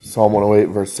Psalm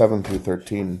 108, verse 7 through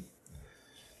 13.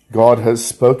 God has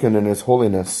spoken in his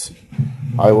holiness.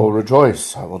 I will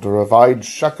rejoice. I will divide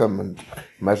Shechem and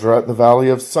measure out the valley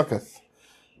of Succoth.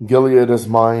 Gilead is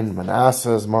mine,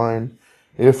 Manasseh is mine.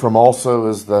 Ephraim also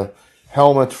is the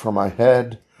helmet for my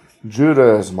head.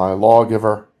 Judah is my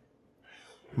lawgiver.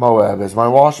 Moab is my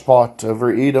washpot.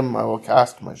 Over Edom I will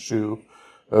cast my shoe.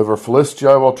 Over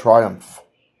Philistia I will triumph.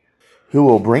 Who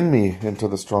will bring me into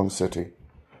the strong city?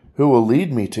 Who will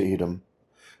lead me to Edom?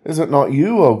 Is it not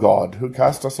you, O God, who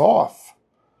cast us off?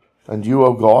 And you,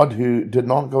 O God, who did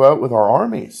not go out with our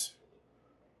armies?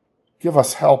 Give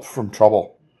us help from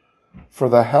trouble, for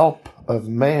the help of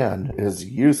man is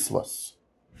useless.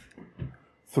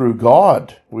 Through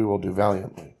God we will do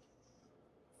valiantly,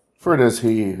 for it is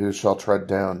he who shall tread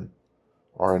down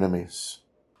our enemies.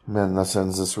 Amen. Thus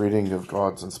ends this reading of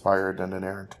God's inspired and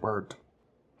inerrant word.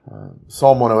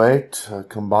 Psalm 108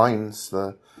 combines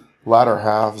the latter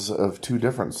halves of two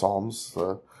different psalms.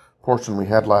 The portion we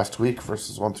had last week,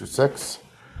 verses 1 through 6,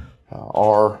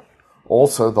 are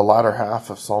also the latter half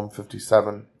of Psalm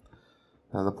 57.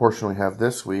 The portion we have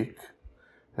this week,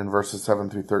 in verses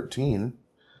 7 through 13,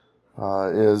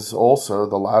 is also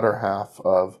the latter half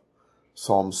of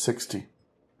Psalm 60.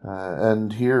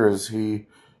 And here, as he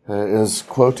is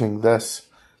quoting this,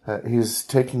 he's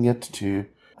taking it to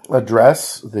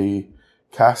address the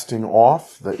casting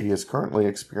off that he is currently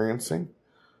experiencing.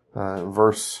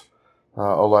 Verse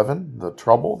 11, the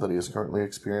trouble that he is currently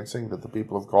experiencing, that the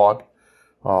people of God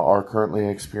are currently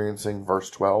experiencing. Verse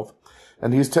 12.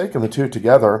 And he's taken the two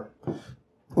together.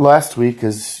 Last week,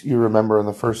 as you remember, in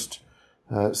the first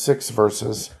 6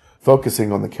 verses,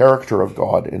 focusing on the character of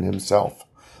God in himself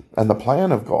and the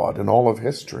plan of God in all of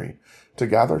history to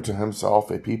gather to himself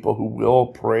a people who will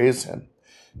praise him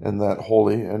in that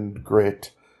holy and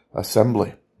great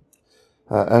assembly.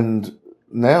 And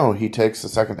now he takes the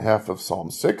second half of Psalm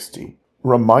 60,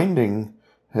 reminding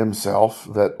himself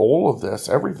that all of this,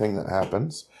 everything that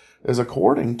happens, is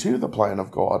according to the plan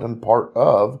of God and part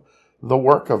of the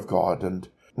work of God, and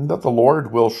that the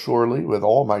Lord will surely, with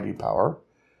almighty power,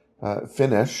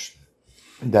 finish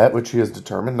that which he has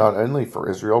determined not only for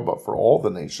Israel, but for all the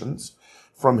nations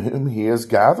from whom he is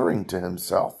gathering to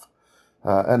himself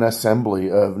an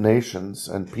assembly of nations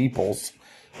and peoples,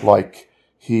 like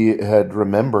he had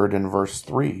remembered in verse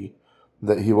 3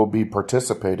 that he will be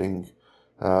participating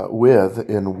with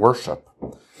in worship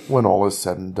when all is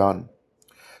said and done.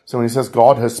 So when he says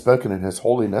God has spoken in his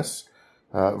holiness,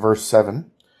 verse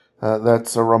 7,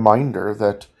 that's a reminder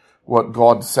that what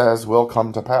God says will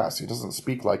come to pass. He doesn't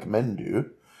speak like men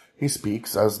do. He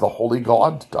speaks as the holy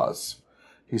God does.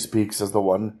 He speaks as the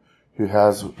one who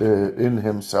has in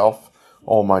himself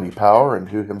almighty power and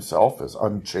who himself is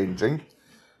unchanging.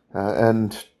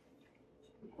 And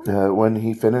when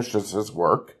he finishes his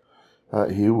work,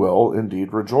 he will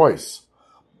indeed rejoice.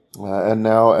 And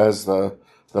now, as the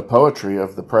poetry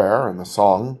of the prayer and the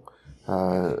song,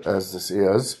 as this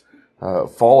is,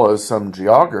 follows some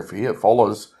geography, it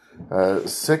follows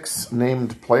 6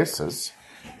 named places,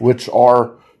 which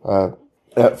are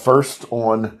at first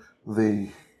on the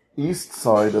east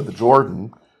side of the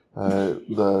Jordan,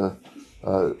 the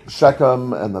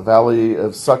Shechem and the valley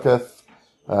of Succoth,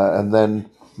 and then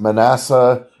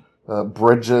Manasseh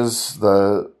bridges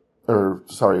Shechem,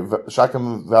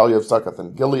 valley of Succoth,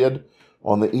 and Gilead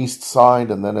on the east side,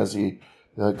 and then as he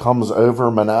comes over,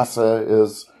 Manasseh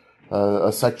is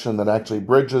a section that actually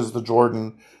bridges the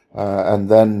Jordan, and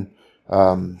then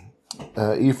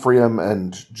Ephraim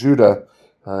and Judah,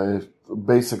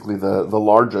 basically the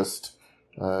largest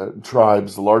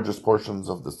tribes, the largest portions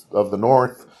of the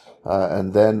north,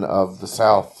 and then of the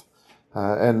south.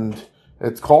 And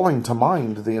it's calling to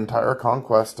mind the entire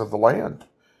conquest of the land,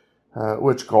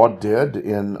 which God did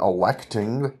in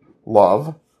electing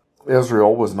love.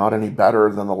 Israel was not any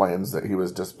better than the lands that he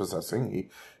was dispossessing. He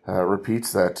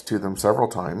repeats that to them several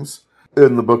times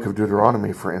in the book of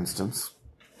Deuteronomy, for instance.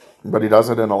 But he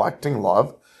does it in electing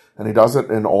love, and he does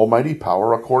it in almighty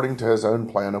power according to his own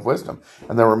plan of wisdom.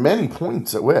 And there were many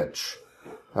points at which,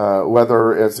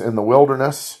 whether it's in the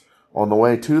wilderness, on the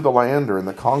way to the land, or in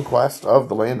the conquest of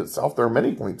the land itself, there are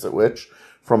many points at which,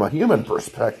 from a human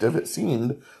perspective, it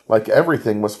seemed like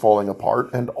everything was falling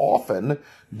apart, and often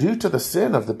due to the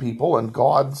sin of the people and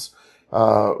God's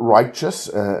righteous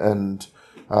and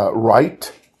right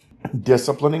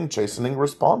disciplining, chastening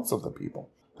response of the people.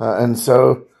 And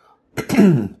so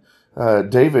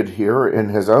David here, in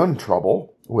his own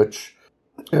trouble, which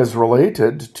is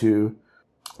related to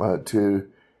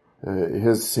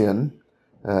his sin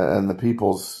and the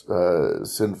people's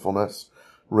sinfulness,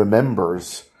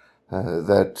 remembers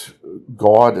that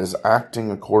God is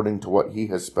acting according to what he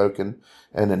has spoken.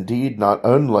 And indeed, not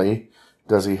only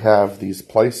does he have these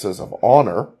places of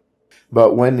honor,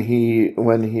 but when he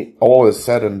all is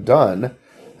said and done,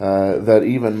 that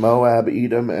even Moab,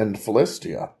 Edom, and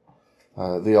Philistia,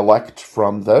 the elect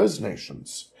from those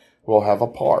nations, will have a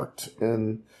part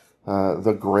in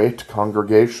the great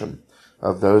congregation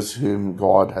of those whom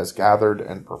God has gathered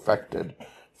and perfected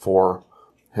for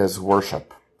his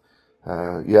worship.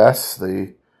 Yes,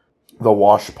 the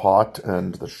washpot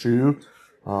and the shoe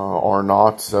are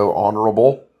not so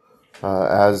honorable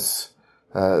as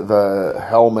the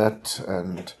helmet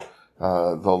and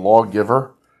the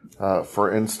lawgiver,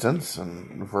 for instance,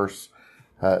 in verse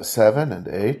 7 and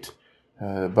 8,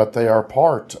 but they are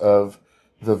part of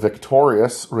the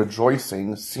victorious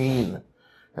rejoicing scene.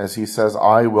 As he says,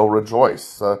 I will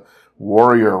rejoice. The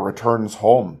warrior returns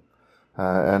home,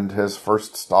 and his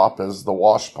first stop is the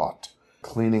washpot,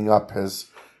 cleaning up his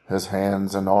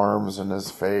hands and arms and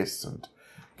his face and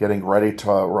getting ready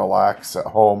to relax at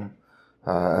home.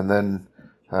 And then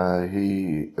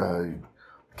he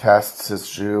casts his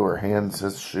shoe or hands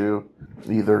his shoe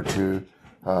either to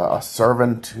a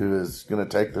servant who is going to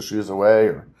take the shoes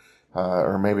away,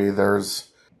 or maybe there's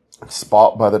a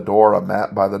spot by the door, a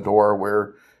mat by the door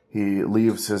where he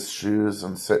leaves his shoes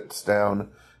and sits down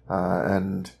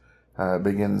and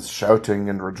begins shouting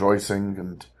and rejoicing.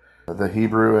 And the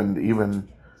Hebrew and even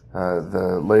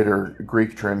the later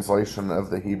Greek translation of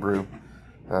the Hebrew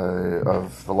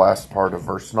of the last part of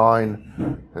verse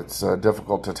 9, it's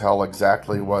difficult to tell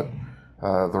exactly what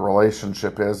the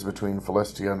relationship is between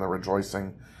Philistia and the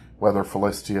rejoicing, whether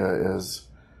Philistia is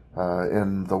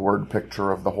in the word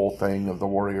picture of the whole thing, of the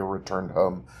warrior returned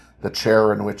home, the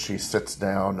chair in which he sits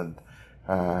down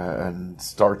and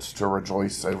starts to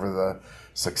rejoice over the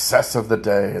success of the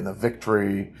day and the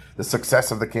victory, the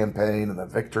success of the campaign and the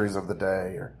victories of the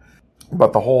day.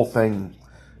 But the whole thing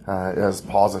is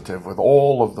positive with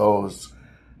all of those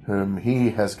whom he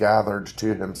has gathered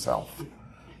to himself,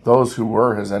 those who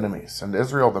were his enemies, and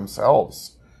Israel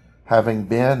themselves, having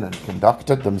been and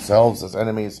conducted themselves as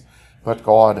enemies, but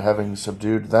God having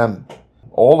subdued them.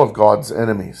 All of God's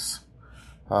enemies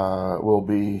will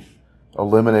be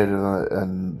eliminated,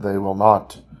 and they will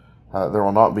not. There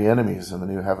will not be enemies in the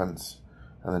new heavens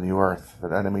and the new earth.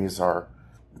 That enemies are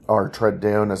tread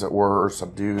down, as it were, or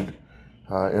subdued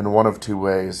in one of two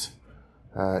ways,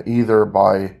 either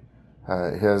by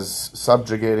his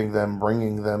subjugating them,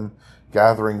 bringing them,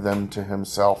 gathering them to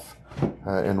himself,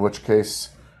 in which case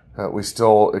we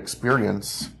still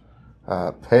experience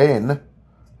pain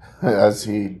as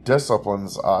he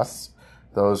disciplines us.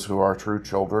 Those who are true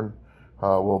children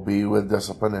will be with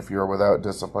discipline. If you're without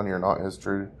discipline, you're not his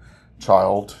true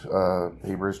child.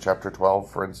 Hebrews chapter 12,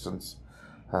 for instance.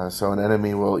 So an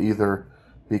enemy will either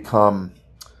become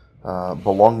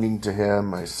belonging to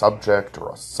him, a subject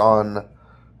or a son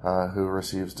who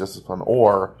receives discipline,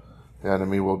 or the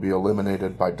enemy will be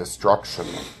eliminated by destruction,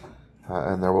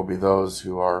 and there will be those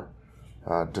who are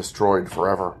destroyed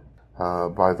forever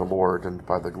by the Lord and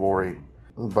by the glory,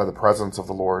 by the presence of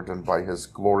the Lord and by his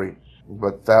glory.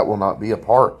 But that will not be a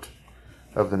part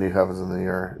of the new heavens and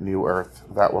the new earth.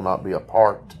 That will not be a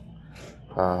part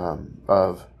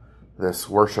of this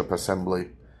worship assembly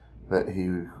that he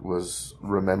was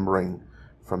remembering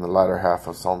from the latter half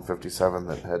of Psalm 57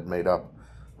 that had made up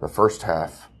the first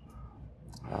half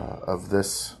of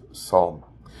this psalm.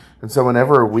 And so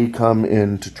whenever we come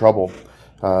into trouble,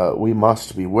 we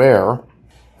must beware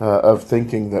of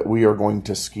thinking that we are going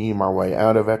to scheme our way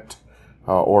out of it,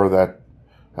 or that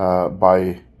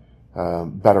by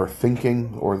better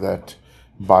thinking, or that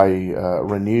by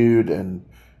renewed and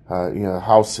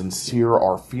how sincere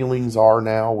our feelings are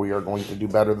now, we are going to do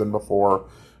better than before,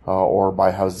 or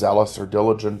by how zealous or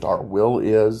diligent our will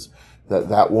is,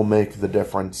 that will make the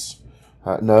difference.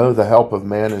 No, the help of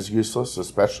man is useless,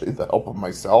 especially the help of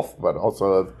myself, but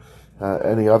also of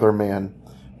any other man.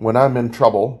 When I'm in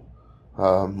trouble,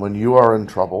 when you are in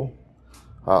trouble,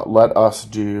 let us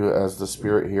do as the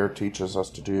Spirit here teaches us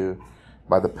to do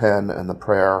by the pen and the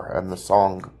prayer and the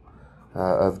song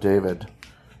of David.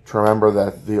 To remember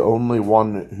that the only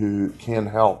one who can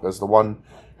help is the one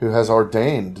who has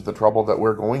ordained the trouble that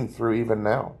we're going through even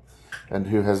now, and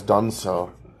who has done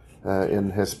so in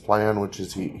his plan, which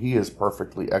is he is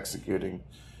perfectly executing,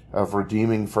 of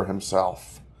redeeming for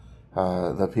himself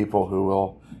the people who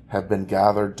will have been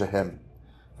gathered to him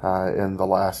in the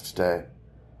last day.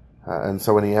 And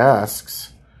so when he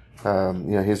asks,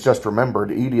 he's just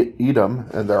remembered Edom,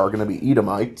 and there are going to be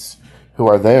Edomites who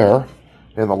are there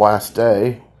in the last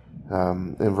day.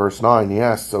 In verse 9, he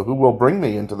asks, so who will bring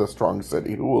me into the strong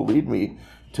city? Who will lead me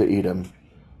to Edom?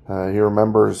 He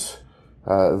remembers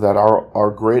that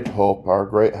our great hope, our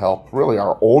great help, really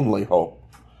our only hope,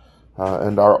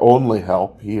 and our only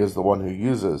help, he is the one who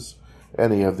uses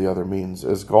any of the other means,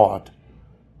 is God.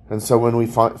 And so when we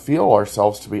feel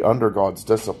ourselves to be under God's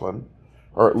discipline,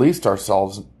 or at least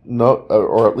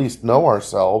know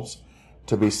ourselves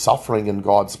to be suffering in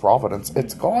God's providence,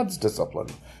 it's God's discipline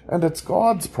and it's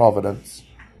God's providence,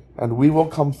 and we will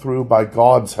come through by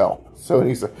God's help. So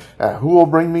he said, who will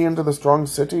bring me into the strong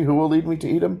city? Who will lead me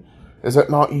to Edom? Is it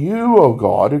not you, O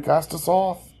God, who cast us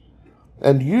off?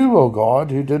 And you, O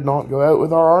God, who did not go out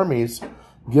with our armies,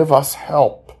 give us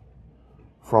help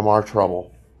from our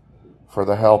trouble. For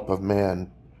the help of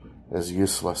man is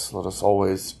useless. Let us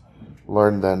always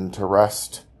learn then to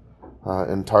rest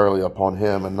entirely upon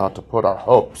him, and not to put our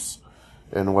hopes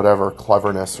in whatever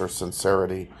cleverness or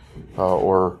sincerity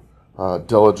or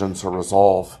diligence or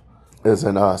resolve is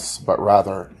in us, but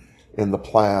rather in the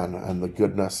plan and the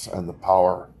goodness and the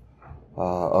power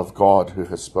of God who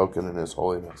has spoken in his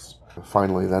holiness.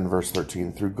 Finally then, verse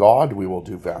 13, through God we will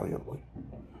do valiantly,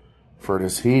 for it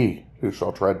is he who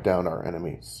shall tread down our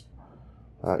enemies,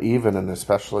 even and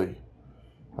especially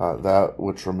that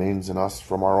which remains in us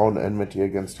from our own enmity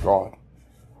against God.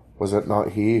 Was it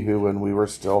not he who, when we were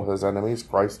still his enemies,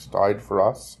 Christ died for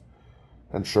us?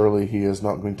 And surely he is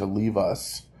not going to leave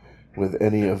us with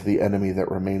any of the enemy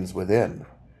that remains within,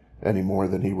 any more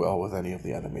than he will with any of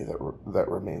the enemy that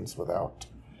remains without.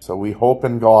 So we hope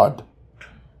in God.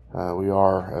 We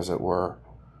are, as it were,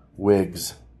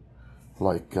 Whigs,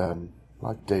 like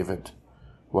David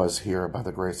was here by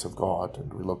the grace of God,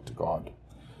 and we look to God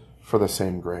for the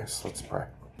same grace. Let's pray.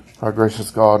 Our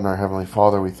gracious God and our Heavenly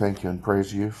Father, we thank you and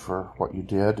praise you for what you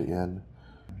did in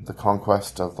the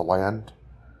conquest of the land,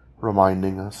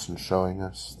 reminding us and showing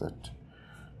us that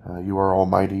you are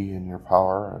almighty in your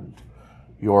power, and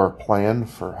your plan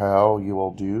for how you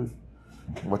will do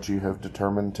what you have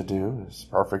determined to do is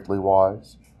perfectly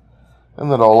wise,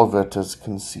 and that all of it is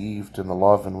conceived in the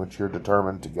love in which you're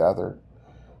determined to gather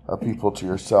a people to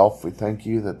yourself. We thank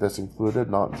you that this included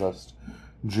not just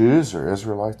Jews or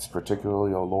Israelites,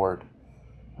 particularly, O Lord,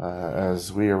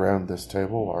 as we around this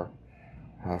table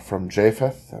are from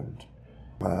Japheth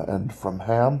and from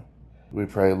Ham. We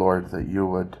pray, Lord, that you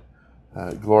would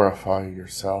glorify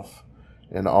yourself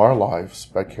in our lives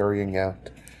by carrying out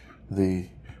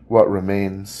what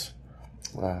remains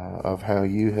of how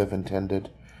you have intended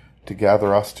to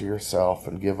gather us to yourself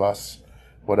and give us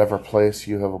whatever place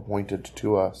you have appointed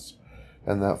to us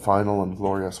in that final and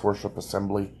glorious worship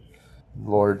assembly.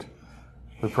 Lord,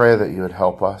 we pray that you would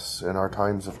help us in our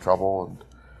times of trouble, and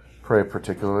pray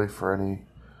particularly for any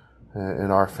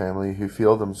in our family who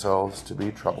feel themselves to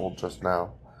be troubled just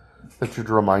now, that you'd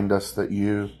remind us that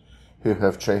you who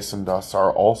have chastened us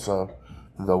are also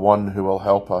the one who will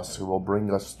help us, who will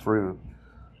bring us through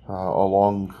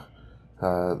along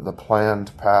the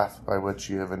planned path by which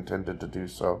you have intended to do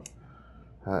so,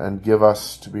 and give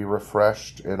us to be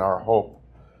refreshed in our hope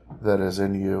that is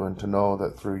in you, and to know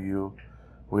that through you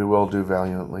we will do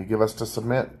valiantly. Give us to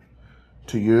submit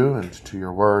to you and to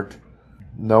your word,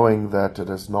 knowing that it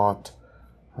is not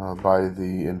by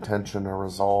the intention or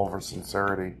resolve or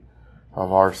sincerity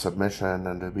of our submission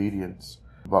and obedience,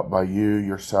 but by you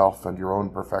yourself and your own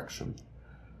perfection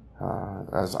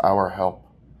as our help,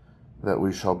 that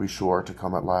we shall be sure to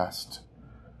come at last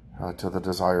to the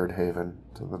desired haven,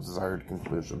 to the desired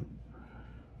conclusion.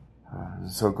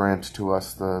 So grant to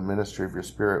us the ministry of your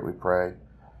Spirit, we pray,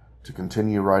 to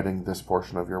continue writing this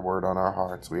portion of your word on our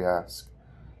hearts, we ask.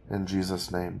 In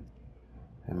Jesus' name,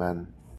 amen.